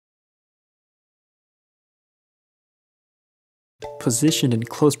Positioned in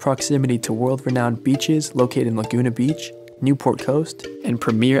close proximity to world-renowned beaches located in Laguna Beach, Newport Coast, and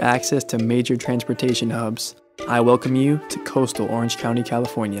premier access to major transportation hubs, I welcome you to coastal Orange County,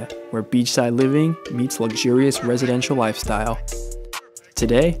 California, where beachside living meets luxurious residential lifestyle.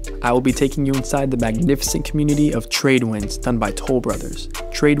 Today, I will be taking you inside the magnificent community of Tradewinds done by Toll Brothers.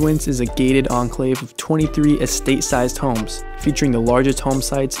 Tradewinds is a gated enclave of 23 estate-sized homes, featuring the largest home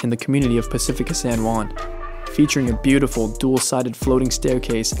sites in the community of Pacifica San Juan. Featuring a beautiful dual-sided floating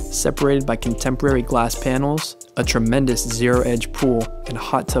staircase separated by contemporary glass panels, a tremendous zero-edge pool and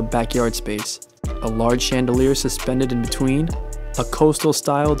hot tub backyard space, a large chandelier suspended in between, a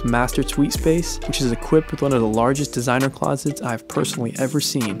coastal-styled master suite space which is equipped with one of the largest designer closets I've personally ever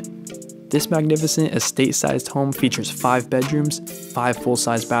seen. This magnificent estate-sized home features 5 bedrooms, 5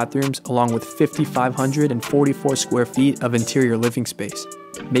 full-size bathrooms, along with 5,544 square feet of interior living space.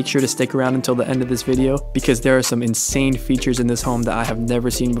 Make sure to stick around until the end of this video because there are some insane features in this home that I have never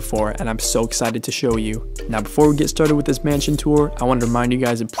seen before and I'm so excited to show you. Now before we get started with this mansion tour, I want to remind you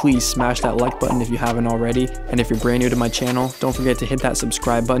guys to please smash that like button if you haven't already, and if you're brand new to my channel, don't forget to hit that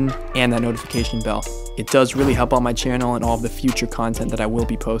subscribe button and that notification bell. It does really help out my channel and all of the future content that I will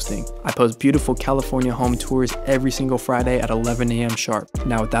be posting. I post beautiful California home tours every single Friday at 11 AM sharp.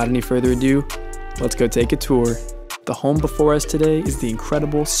 Now without any further ado, let's go take a tour. The home before us today is the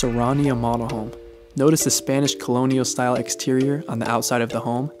incredible Serrania model home. Notice the Spanish colonial style exterior on the outside of the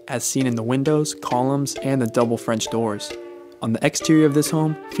home, as seen in the windows, columns, and the double French doors. On the exterior of this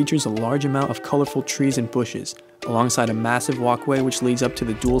home features a large amount of colorful trees and bushes, alongside a massive walkway which leads up to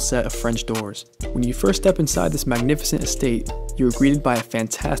the dual set of French doors. When you first step inside this magnificent estate, you are greeted by a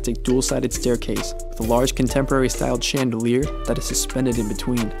fantastic dual-sided staircase with a large contemporary styled chandelier that is suspended in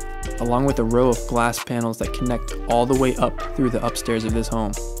between, along with a row of glass panels that connect all the way up through the upstairs of this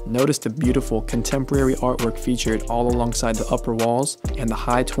home. Notice the beautiful contemporary artwork featured all alongside the upper walls and the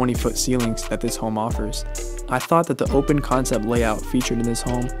high 20-foot ceilings that this home offers. I thought that the open concept layout featured in this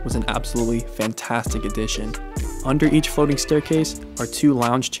home was an absolutely fantastic addition. Under each floating staircase are 2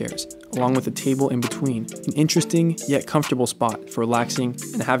 lounge chairs, along with a table in between, an interesting yet comfortable spot for relaxing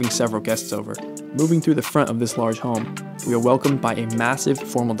and having several guests over. Moving through the front of this large home, we are welcomed by a massive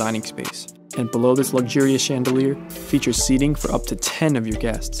formal dining space, and below this luxurious chandelier features seating for up to 10 of your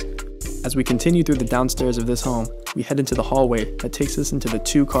guests. As we continue through the downstairs of this home, we head into the hallway that takes us into the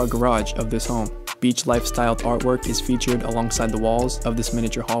 2-car garage of this home. Beach life-styled artwork is featured alongside the walls of this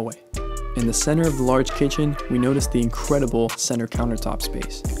miniature hallway. In the center of the large kitchen, we notice the incredible center countertop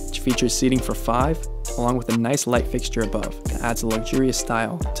space, which features seating for 5, along with a nice light fixture above that adds a luxurious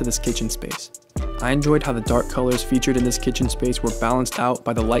style to this kitchen space. I enjoyed how the dark colors featured in this kitchen space were balanced out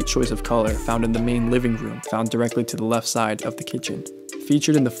by the light choice of color found in the main living room, found directly to the left side of the kitchen.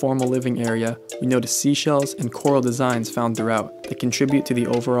 Featured in the formal living area, we notice seashells and coral designs found throughout that contribute to the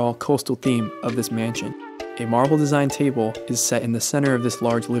overall coastal theme of this mansion. A marble designed table is set in the center of this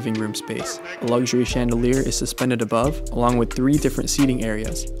large living room space. A luxury chandelier is suspended above, along with 3 different seating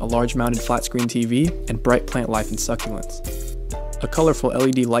areas, a large mounted flat screen TV, and bright plant life and succulents. A colorful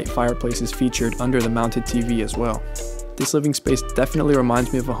LED light fireplace is featured under the mounted TV as well. This living space definitely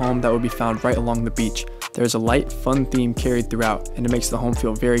reminds me of a home that would be found right along the beach. There's a light, fun theme carried throughout, and it makes the home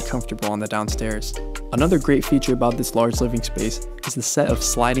feel very comfortable on the downstairs. Another great feature about this large living space is the set of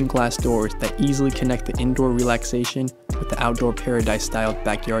sliding glass doors that easily connect the indoor relaxation with the outdoor paradise-styled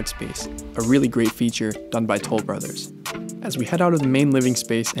backyard space. A really great feature done by Toll Brothers. As we head out of the main living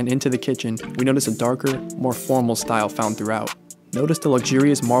space and into the kitchen, we notice a darker, more formal style found throughout. Notice the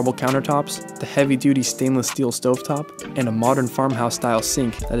luxurious marble countertops, the heavy-duty stainless steel stovetop, and a modern farmhouse-style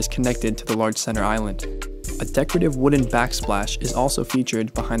sink that is connected to the large center island. A decorative wooden backsplash is also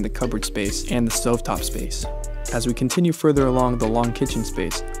featured behind the cupboard space and the stovetop space. As we continue further along the long kitchen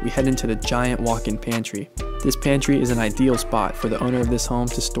space, we head into the giant walk-in pantry. This pantry is an ideal spot for the owner of this home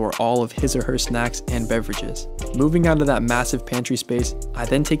to store all of his or her snacks and beverages. Moving out of that massive pantry space, I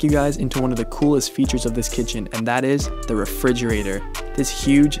then take you guys into one of the coolest features of this kitchen, and that is the refrigerator. This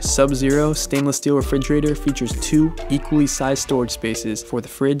huge Sub-Zero stainless steel refrigerator features 2 equally sized storage spaces for the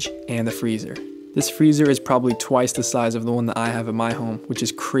fridge and the freezer. This freezer is probably twice the size of the one that I have at my home, which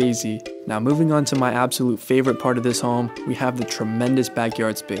is crazy. Now moving on to my absolute favorite part of this home, we have the tremendous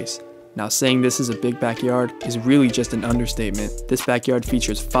backyard space. Now saying this is a big backyard is really just an understatement. This backyard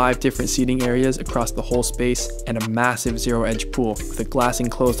features 5 different seating areas across the whole space and a massive zero-edge pool with a glass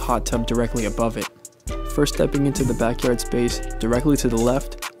enclosed hot tub directly above it. First stepping into the backyard space, directly to the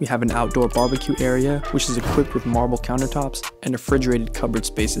left, we have an outdoor barbecue area which is equipped with marble countertops and refrigerated cupboard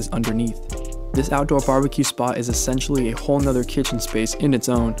spaces underneath. This outdoor barbecue spot is essentially a whole nother kitchen space in its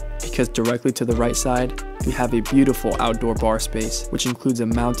own, because directly to the right side, we have a beautiful outdoor bar space, which includes a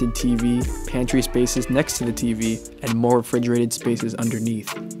mounted TV, pantry spaces next to the TV, and more refrigerated spaces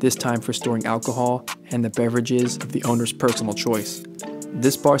underneath, this time for storing alcohol and the beverages of the owner's personal choice.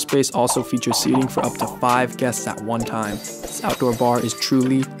 This bar space also features seating for up to 5 guests at one time. This outdoor bar is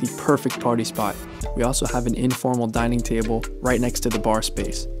truly the perfect party spot. We also have an informal dining table right next to the bar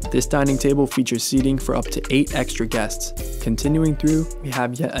space. This dining table features seating for up to 8 extra guests. Continuing through, we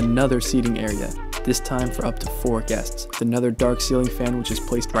have yet another seating area, this time for up to 4 guests, with another dark ceiling fan which is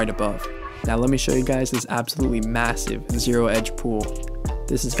placed right above. Now let me show you guys this absolutely massive zero-edge pool.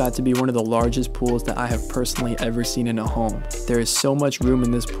 This has got to be one of the largest pools that I have personally ever seen in a home. There is so much room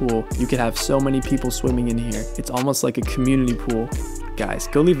in this pool. You could have so many people swimming in here. It's almost like a community pool. Guys,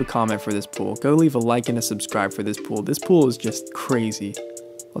 go leave a comment for this pool. Go leave a like and a subscribe for this pool. This pool is just crazy.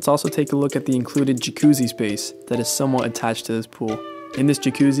 Let's also take a look at the included jacuzzi space that is somewhat attached to this pool. In this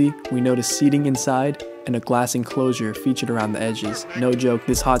jacuzzi, we notice seating inside and a glass enclosure featured around the edges. No joke,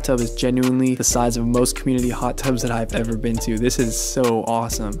 this hot tub is genuinely the size of most community hot tubs that I've ever been to. This is so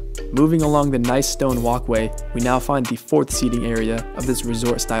awesome. Moving along the nice stone walkway, we now find the 4th seating area of this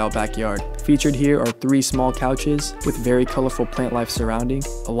resort style backyard. Featured here are 3 small couches with very colorful plant life surrounding,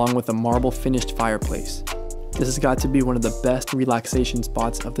 along with a marble finished fireplace. This has got to be one of the best relaxation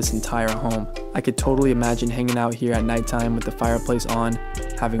spots of this entire home. I could totally imagine hanging out here at nighttime with the fireplace on,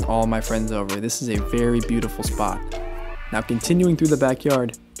 having all my friends over. This is a very beautiful spot. Now continuing through the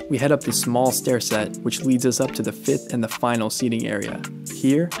backyard, we head up this small stair set which leads us up to the 5th and the final seating area.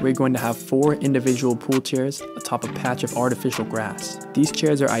 Here, we're going to have 4 individual pool chairs atop a patch of artificial grass. These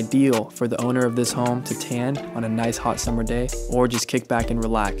chairs are ideal for the owner of this home to tan on a nice hot summer day or just kick back and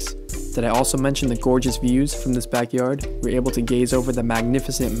relax. Did I also mention the gorgeous views from this backyard? We're able to gaze over the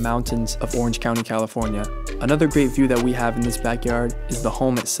magnificent mountains of Orange County, California. Another great view that we have in this backyard is the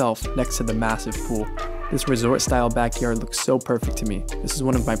home itself next to the massive pool. This resort style backyard looks so perfect to me. This is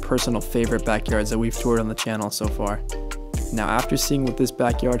one of my personal favorite backyards that we've toured on the channel so far. Now after seeing what this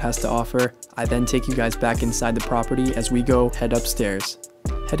backyard has to offer, I then take you guys back inside the property as we go head upstairs.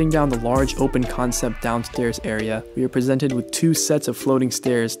 Heading down the large open concept downstairs area, we are presented with 2 sets of floating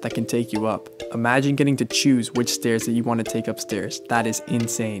stairs that can take you up. Imagine getting to choose which stairs that you want to take upstairs. That is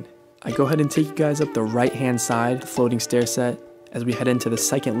insane. I go ahead and take you guys up the right hand side of the floating stair set as we head into the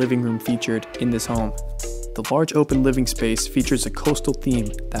 2nd living room featured in this home. The large open living space features a coastal theme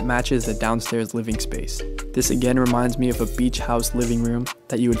that matches the downstairs living space. This again reminds me of a beach house living room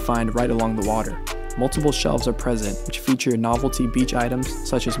that you would find right along the water. Multiple shelves are present which feature novelty beach items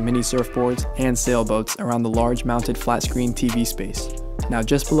such as mini surfboards and sailboats around the large mounted flat screen TV space. Now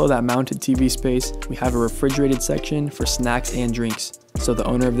just below that mounted TV space, we have a refrigerated section for snacks and drinks, so the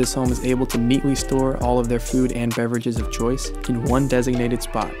owner of this home is able to neatly store all of their food and beverages of choice in one designated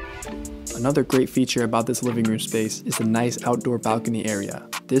spot. Another great feature about this living room space is the nice outdoor balcony area.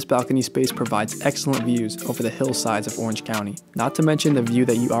 This balcony space provides excellent views over the hillsides of Orange County, not to mention the view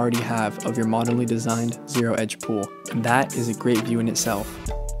that you already have of your modernly designed zero-edge pool, and that is a great view in itself.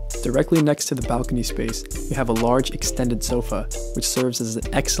 Directly next to the balcony space, we have a large extended sofa, which serves as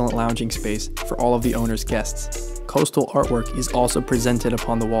an excellent lounging space for all of the owner's guests. Coastal artwork is also presented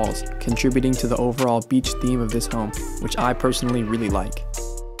upon the walls, contributing to the overall beach theme of this home, which I personally really like.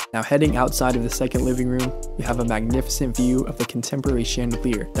 Now heading outside of the 2nd living room, we have a magnificent view of the contemporary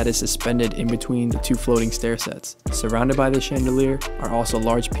chandelier that is suspended in between the 2 floating stair sets. Surrounded by the chandelier are also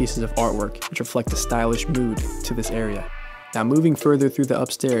large pieces of artwork which reflect a stylish mood to this area. Now moving further through the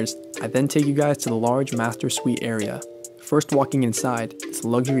upstairs, I then take you guys to the large master suite area. First walking inside, this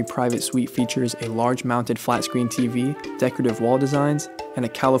luxury private suite features a large mounted flat screen TV, decorative wall designs, and a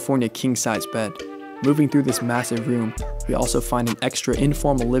California king-size bed. Moving through this massive room, we also find an extra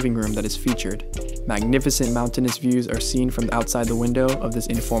informal living room that is featured. Magnificent mountainous views are seen from outside the window of this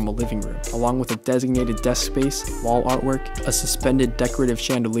informal living room, along with a designated desk space, wall artwork, a suspended decorative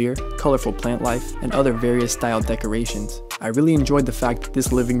chandelier, colorful plant life, and other various style decorations. I really enjoyed the fact that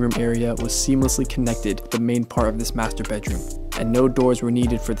this living room area was seamlessly connected to the main part of this master bedroom, and no doors were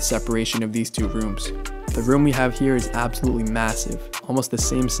needed for the separation of these 2 rooms. The room we have here is absolutely massive, almost the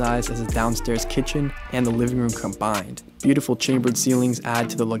same size as the downstairs kitchen and the living room combined. Beautiful chambered ceilings add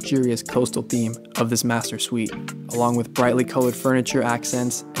to the luxurious coastal theme of this master suite, along with brightly colored furniture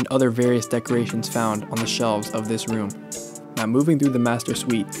accents and other various decorations found on the shelves of this room. Now moving through the master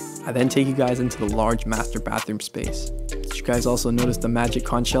suite, I then take you guys into the large master bathroom space. Did you guys also notice the magic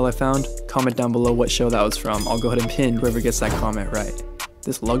conch shell I found? Comment down below what show that was from. I'll go ahead and pin whoever gets that comment right.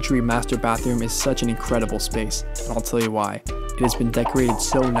 This luxury master bathroom is such an incredible space, and I'll tell you why. it has been decorated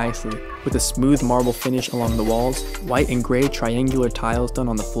so nicely, with a smooth marble finish along the walls, white and gray triangular tiles done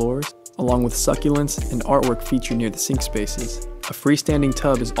on the floors, along with succulents and artwork featured near the sink spaces. A freestanding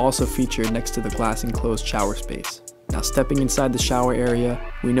tub is also featured next to the glass enclosed shower space. Now stepping inside the shower area,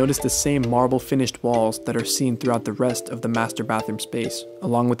 we notice the same marble finished walls that are seen throughout the rest of the master bathroom space,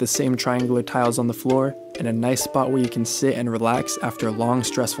 along with the same triangular tiles on the floor, and a nice spot where you can sit and relax after a long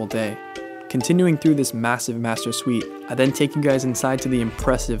stressful day. Continuing through this massive master suite, I then take you guys inside to the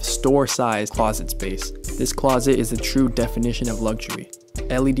impressive store-sized closet space. This closet is the true definition of luxury.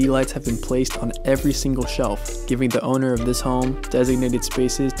 LED lights have been placed on every single shelf, giving the owner of this home designated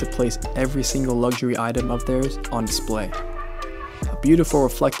spaces to place every single luxury item of theirs on display. A beautiful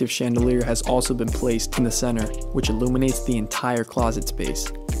reflective chandelier has also been placed in the center, which illuminates the entire closet space.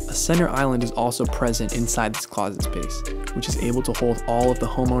 A center island is also present inside this closet space, which is able to hold all of the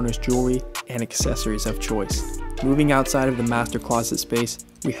homeowner's jewelry and accessories of choice. Moving outside of the master closet space,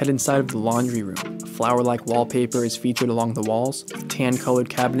 we head inside of the laundry room. A flower-like wallpaper is featured along the walls, with tan-colored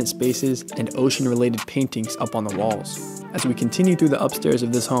cabinet spaces and ocean-related paintings up on the walls. As we continue through the upstairs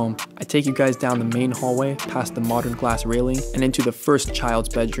of this home, I take you guys down the main hallway past the modern glass railing and into the first child's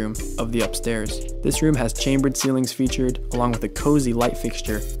bedroom of the upstairs. This room has chambered ceilings featured, along with a cozy light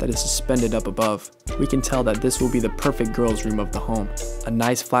fixture that is suspended up above. We can tell that this will be the perfect girls' room of the home. A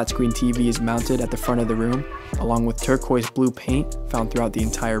nice flat screen TV is mounted at the front of the room, along with turquoise blue paint found throughout the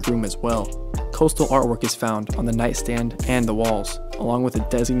entire room as well. Coastal artwork is found on the nightstand and the walls, along with a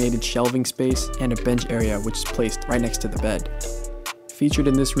designated shelving space and a bench area which is placed right next to the bed. Featured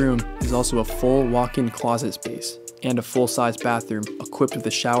in this room is also a full walk-in closet space and a full-size bathroom equipped with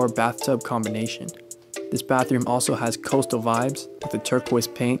a shower bathtub combination. This bathroom also has coastal vibes with the turquoise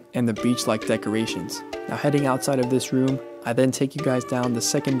paint and the beach-like decorations. Now heading outside of this room, I then take you guys down the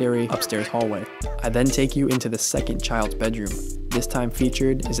secondary upstairs hallway. I then take you into the second child's bedroom. This time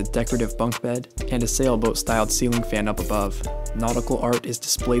featured is a decorative bunk bed and a sailboat styled ceiling fan up above. Nautical art is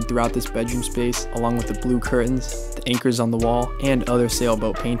displayed throughout this bedroom space, along with the blue curtains, the anchors on the wall, and other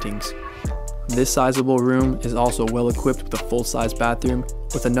sailboat paintings. This sizable room is also well equipped with a full-size bathroom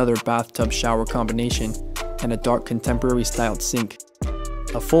with another bathtub shower combination and a dark contemporary styled sink.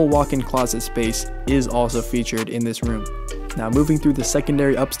 A full walk-in closet space is also featured in this room. Now moving through the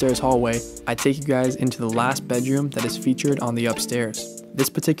secondary upstairs hallway, I take you guys into the last bedroom that is featured on the upstairs. This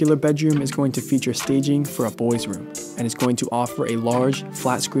particular bedroom is going to feature staging for a boys' room and is going to offer a large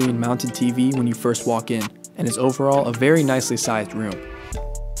flat screen mounted TV when you first walk in, and is overall a very nicely sized room.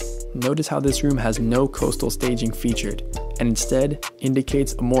 Notice how this room has no coastal staging featured and instead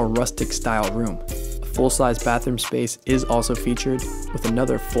indicates a more rustic style room. A full-size bathroom space is also featured with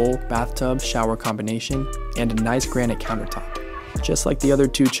another full bathtub shower combination and a nice granite countertop. Just like the other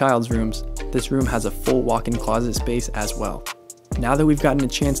two child's rooms, this room has a full walk-in closet space as well. Now that we've gotten a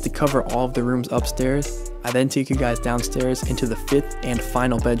chance to cover all of the rooms upstairs, I then take you guys downstairs into the fifth and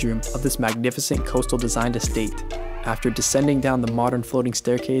final bedroom of this magnificent coastal designed estate. After descending down the modern floating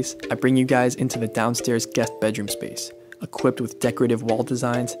staircase, I bring you guys into the downstairs guest bedroom space, equipped with decorative wall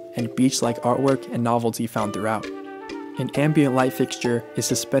designs and beach-like artwork and novelty found throughout. An ambient light fixture is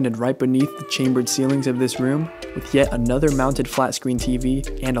suspended right beneath the chambered ceilings of this room, with yet another mounted flat screen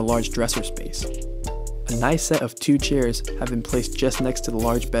TV and a large dresser space. A nice set of 2 chairs have been placed just next to the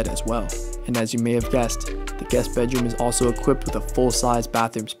large bed as well, and as you may have guessed, the guest bedroom is also equipped with a full-size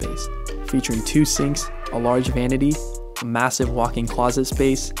bathroom space, featuring 2 sinks, a large vanity, a massive walk-in closet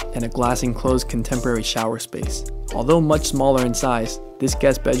space, and a glass-enclosed contemporary shower space. Although much smaller in size, this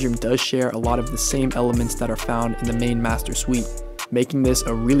guest bedroom does share a lot of the same elements that are found in the main master suite, making this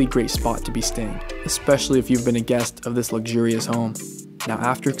a really great spot to be staying, especially if you've been a guest of this luxurious home. Now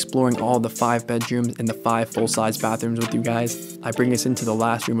after exploring all the 5 bedrooms and the 5 full-size bathrooms with you guys, I bring us into the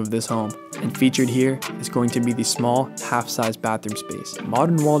last room of this home, and featured here is going to be the small, half-size bathroom space.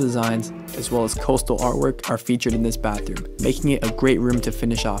 Modern wall designs, as well as coastal artwork, are featured in this bathroom, making it a great room to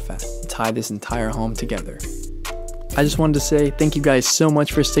finish off at and tie this entire home together. I just wanted to say thank you guys so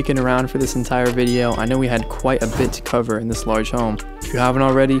much for sticking around for this entire video. I know we had quite a bit to cover in this large home. If you haven't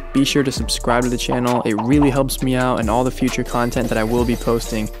already, be sure to subscribe to the channel. It really helps me out and all the future content that I will be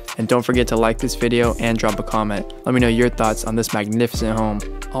posting. And don't forget to like this video and drop a comment. Let me know your thoughts on this magnificent home.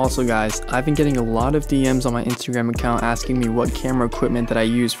 Also guys, I've been getting a lot of DMs on my Instagram account asking me what camera equipment that I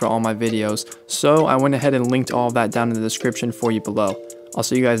use for all my videos. So I went ahead and linked all of that down in the description for you below. I'll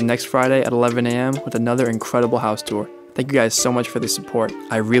see you guys next Friday at 11 AM with another incredible house tour. Thank you guys so much for the support.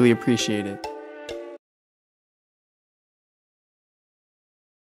 I really appreciate it.